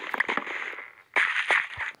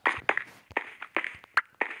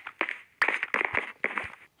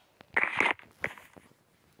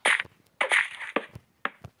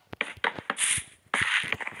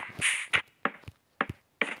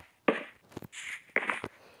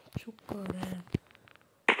 शुक्र है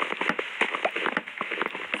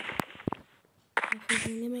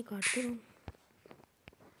फिर मैं काटती हूँ।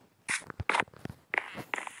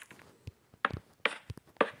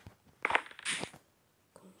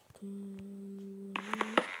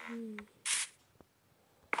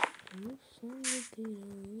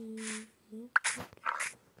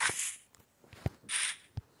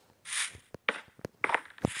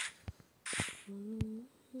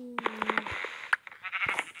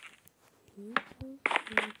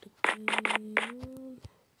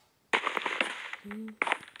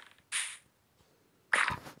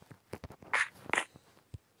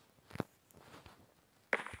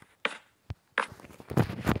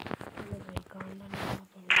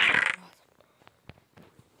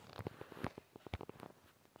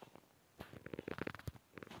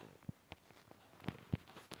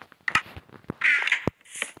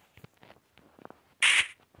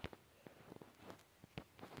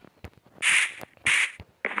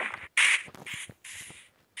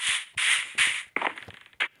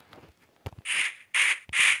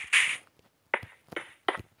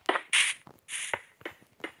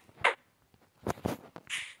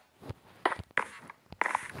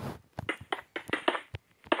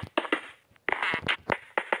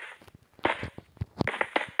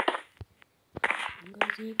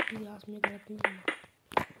 एक गिलास में गलत नहीं करना,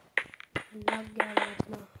 लग गया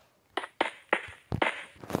इतना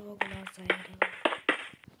तो वो गिलास आया रहेगा।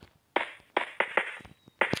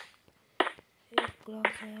 एक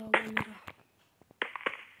गिलास आया होगा मेरा,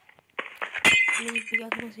 नहीं पिया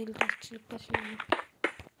था सिल्का नहीं,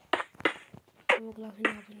 तो वो गिलास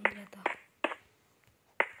में वापस मिल जाता।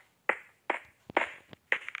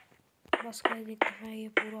 बस कर देखता है ये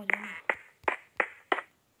पूरा हो जाना,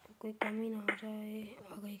 तो कोई कमी ना हो जाए।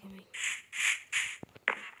 आ गई कमी,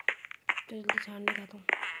 तो जल्दी छान निकालता हूँ।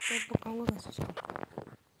 तो पकाऊंगा कैसे उसको,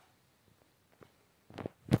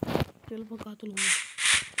 चल पका तो लूँगा,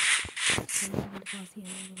 मेरे पास ही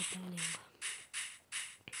है, बता लेंगे।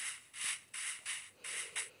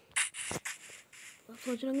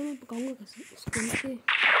 सोच रहा हूँ मैं पकाऊंगा कैसे उसको, नीचे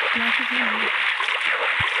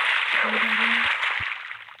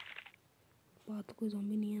बात तो कोई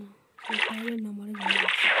ज़ॉम्बी नहीं है ना, तो पहले ना मारे ज़ॉम्बी।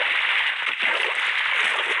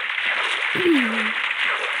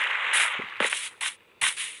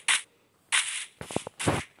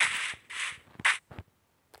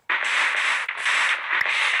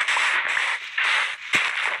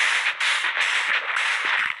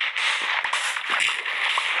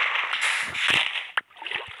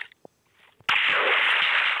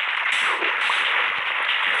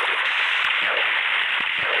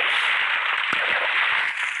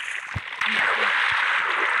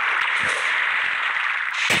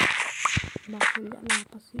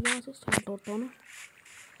 वापस यहाँ से स्टार्ट होता हूँ ना।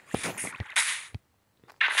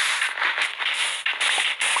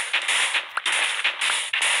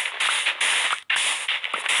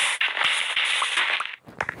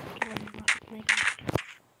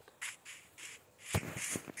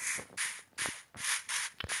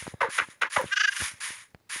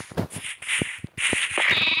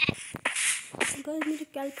 मुझे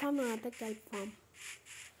कैल्प फार्म आता है, कैल्प फार्म,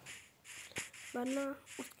 वरना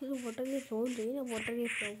उसकी जो वाटर की फ्लो चाहिए ना, वाटर की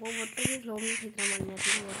फ्लो, वो वाटर की फ्लो में ठीक मारनी आती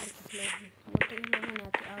है। वाटर की फ्लो में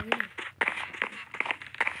आती आगे ना।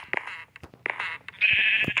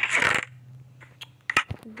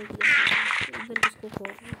 इधर किसको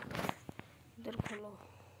खोल, इधर खोलो,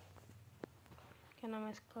 क्या नाम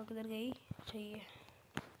है इसका, किधर गई, चाहिए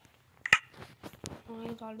हाँ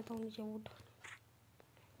ये डाल देता हूँ नीचे वुड।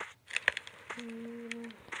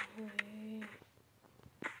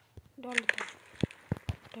 डाल दो,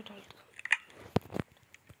 डाल दो।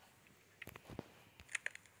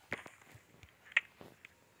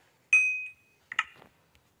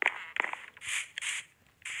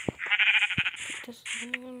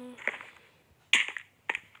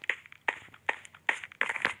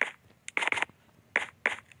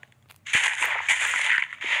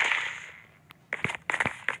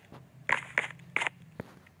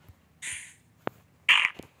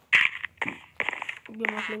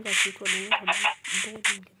 मैं अपने काफी खोलूँगा 2 दिन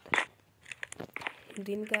के अंदर,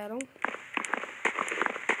 दिन कह रहा हूँ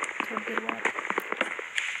थोड़ी देर बाद।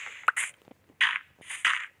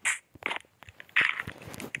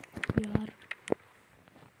 यार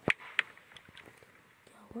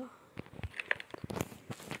क्या हुआ?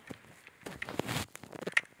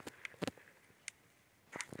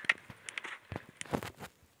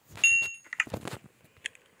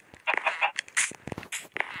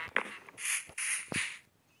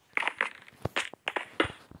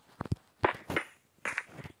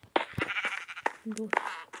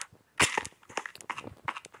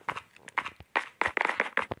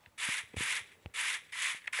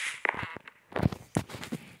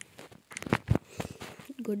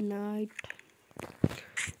 Good night,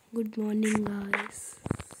 good morning guys.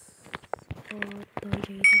 और तो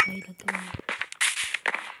यही तो भाई लग रहा है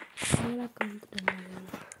मेरा काम तो डरना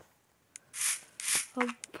लगा। अब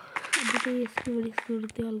अभी तो इसकी बड़ी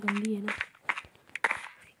सूरत हाल गंदी है ना,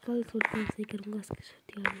 कल सोचता हूँ सही करूँगा इसकी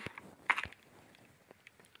सूरत हाल में।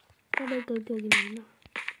 कल एक गलती होगी मेरी ना,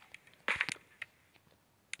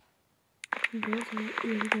 बहुत सारे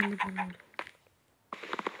यही करने पड़।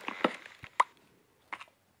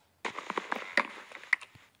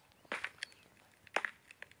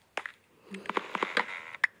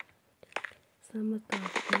 समझता हूँ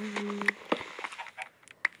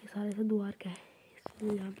ये सारे से द्वार का है,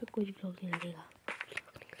 इसलिए यहाँ पे कुछ ब्लॉग नहीं लगेगा।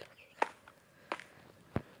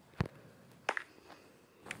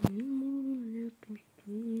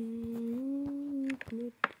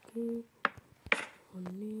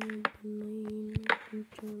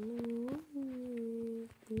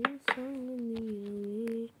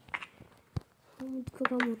 मुझको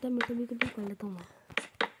काम होता है, मैं कभी कभी कर लेता हूँ।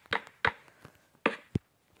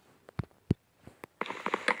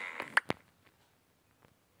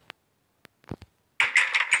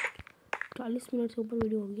 40 मिनट से ऊपर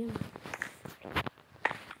वीडियो हो गया ना।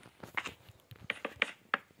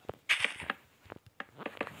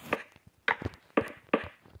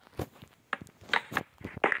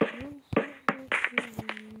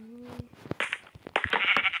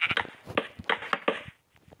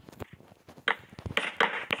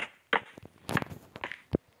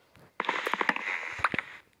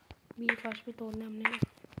 बी फास्ट भी तोड़ने हमने ना,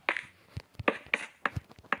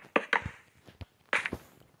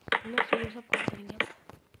 सब काम करेंगे।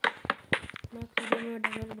 मैं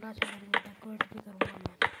डेकोरेट बड़ा अच्छा करूँगा, डेकोरेट भी करूँगा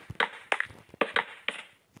मैं।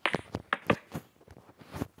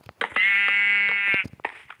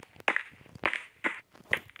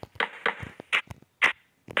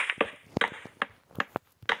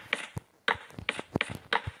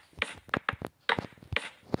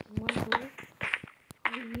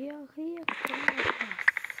 ये आखिरी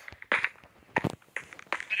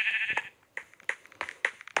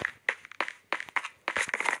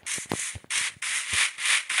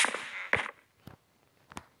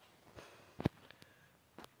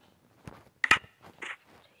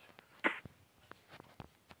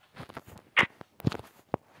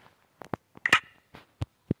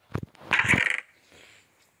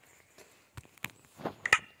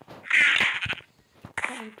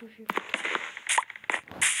to shift।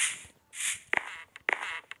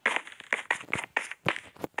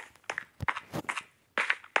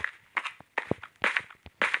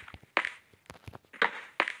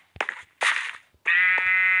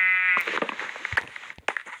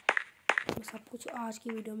 मैं सब कुछ आज की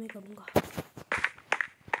वीडियो में करूँगा।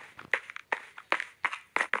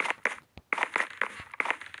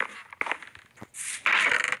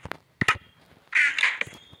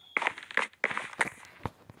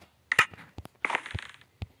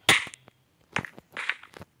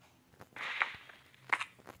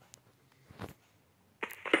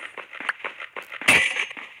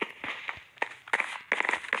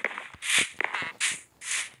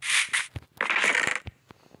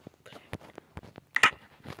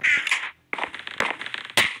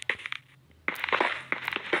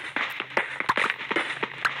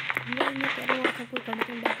 मैं कह रहा हूँ आपको कोई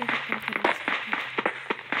कंटेंट डाल के सकता है।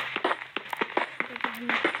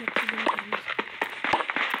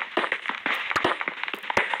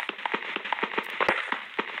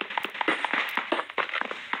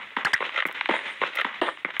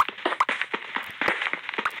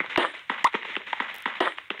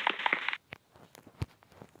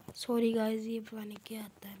 सॉरी गाइस, ये पता नहीं क्या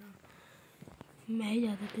आता है ना, मैं ही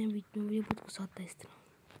जा देते हैं बीच में, मुझे बहुत गुस्सा आता है इस तरह।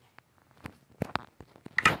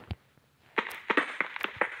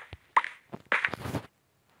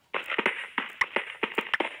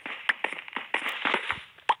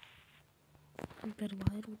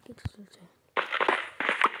 दरवाजे रुक के तो चल जाए।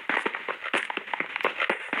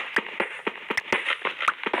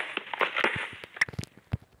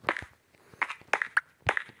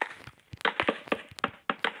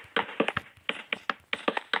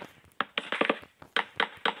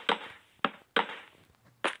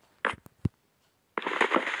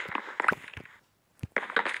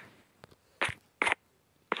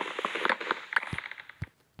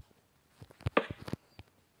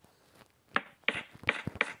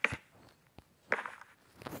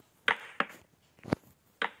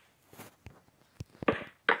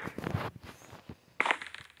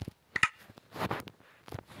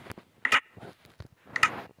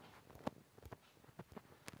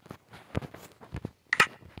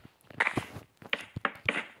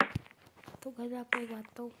 तो गाइस आपको एक बात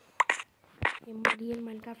तो, ये रियल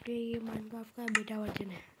माइनक्राफ्ट है, ये माइनक्राफ्ट का बेटा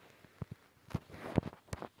वर्जन है।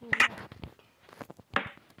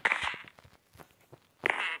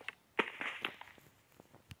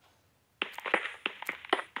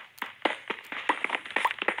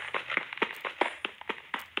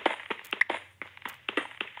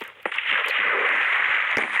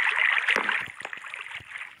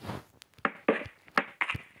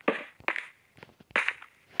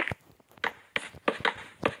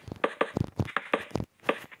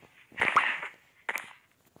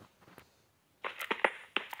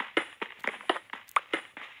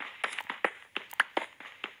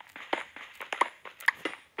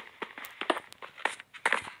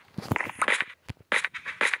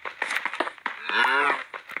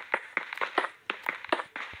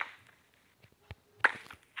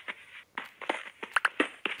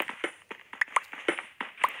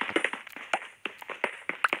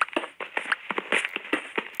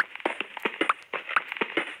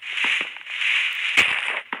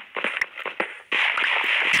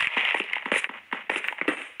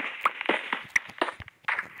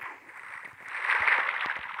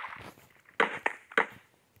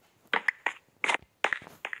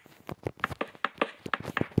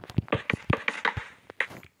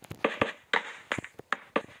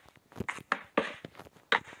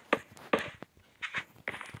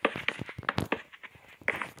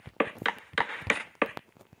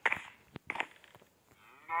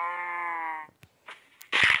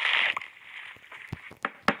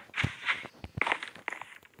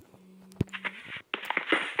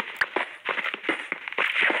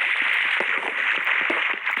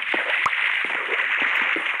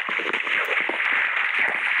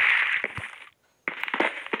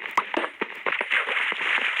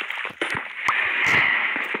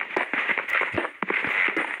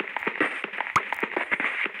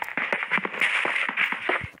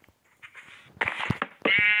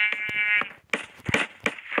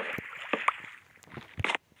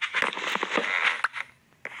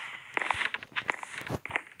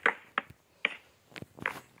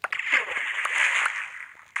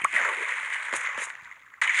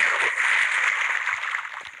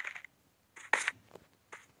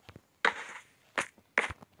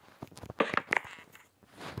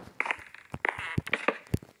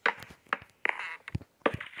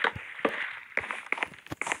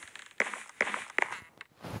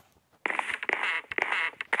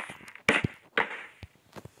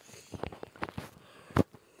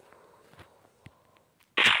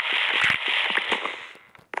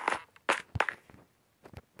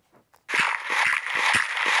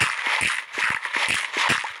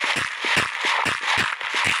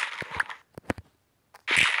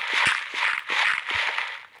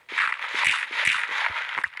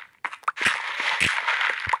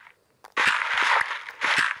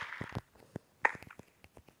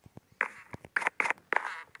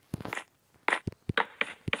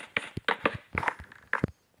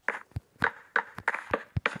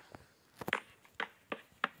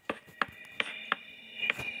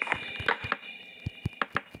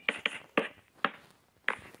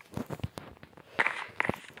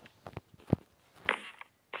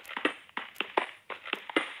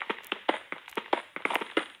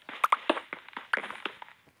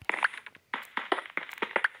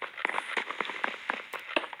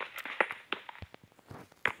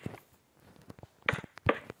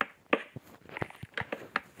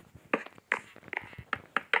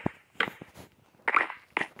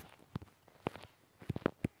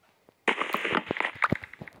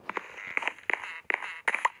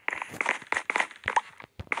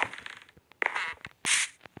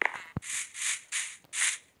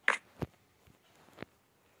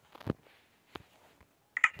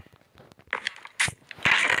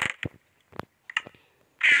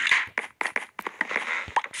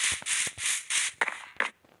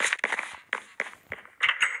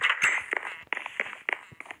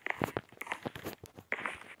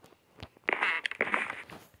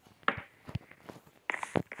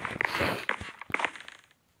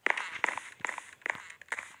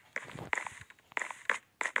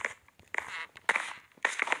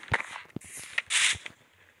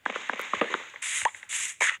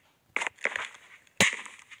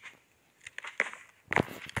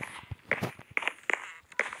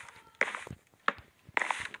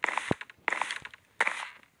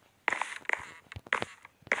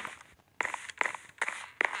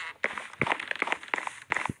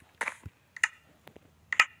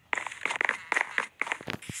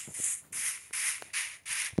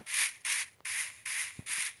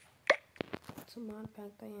 सामान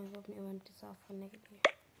फेंकता है यहाँ पे अपनी इन्वेंटरी साफ करने के लिए।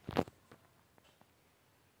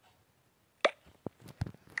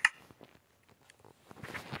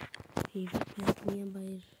 ये भी फेंक लिया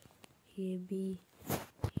बाहर, ये भी,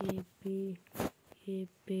 ये पे, ये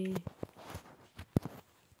पे,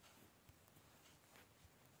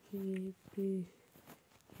 ये पे,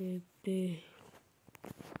 ये पे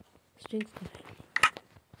स्ट्रिंग्स कर रहे हैं।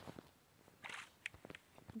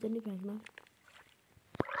 इधर नहीं फेंकना।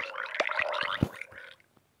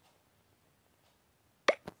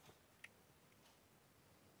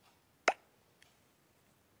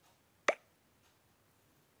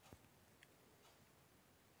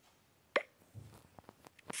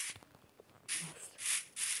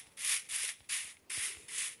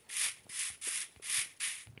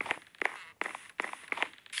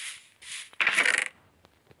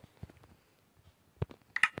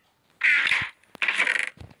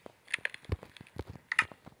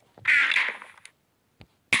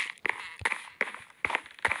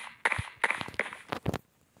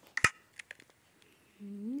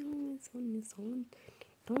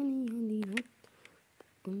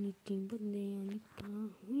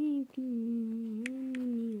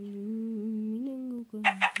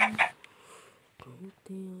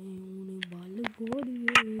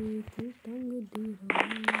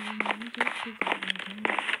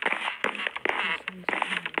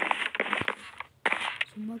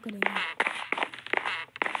 सुबह करेंगे।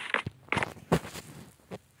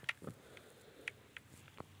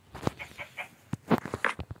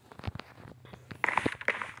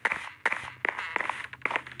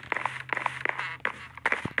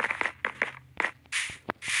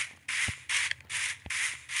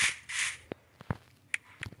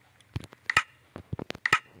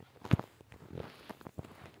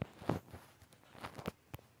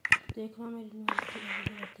 देखना मेरी यूनिवर्सिटी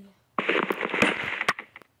रहती है।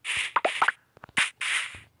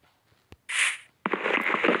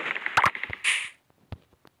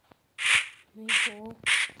 नहीं तो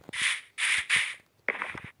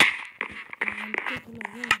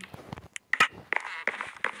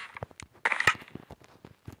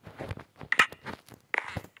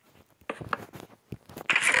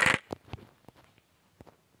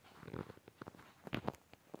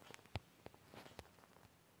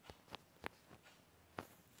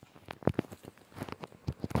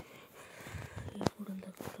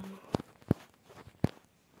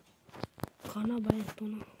खाना बाहर तो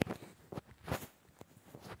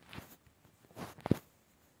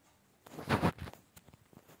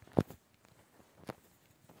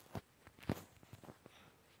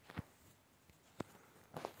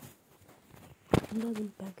ना दिन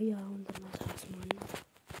पैक ही आ अंदर ना सारा सामान ना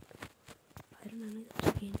बाहर ना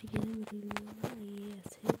सबसे कीमती चीज़ है मेरे लिए ना ये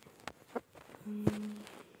ऐसे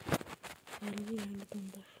एलवी रख लेता हूँ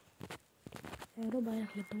अंदर, एरो बाहर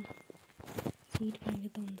रख लेता हूँ, सीट फेंक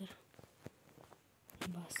लेता हूँ अंदर।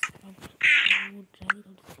 बस अब वो ड्राई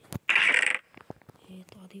थोड़ी सी ये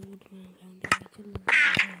तो आधी वुड में फेंक दिया।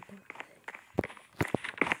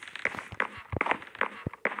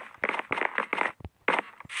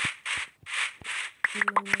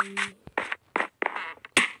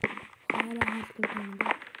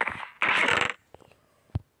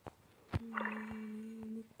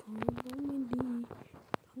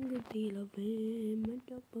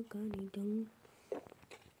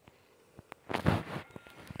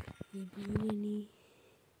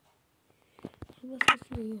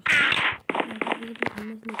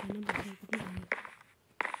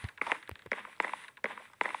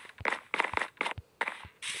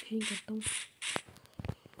 चल करता हूँ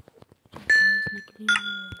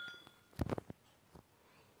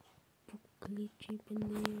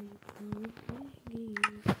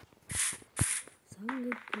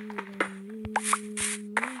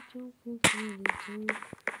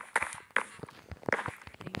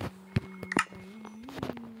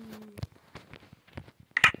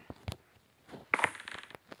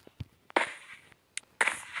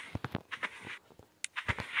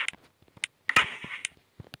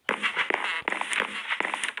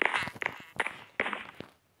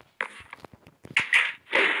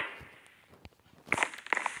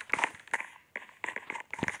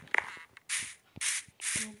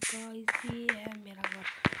गाइस, ये है मेरा घर।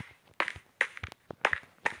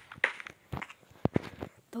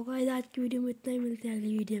 तो गाइस आज की वीडियो में इतना ही, मिलते हैं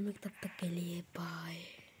अगली वीडियो में, तब तक के लिए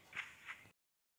बाय।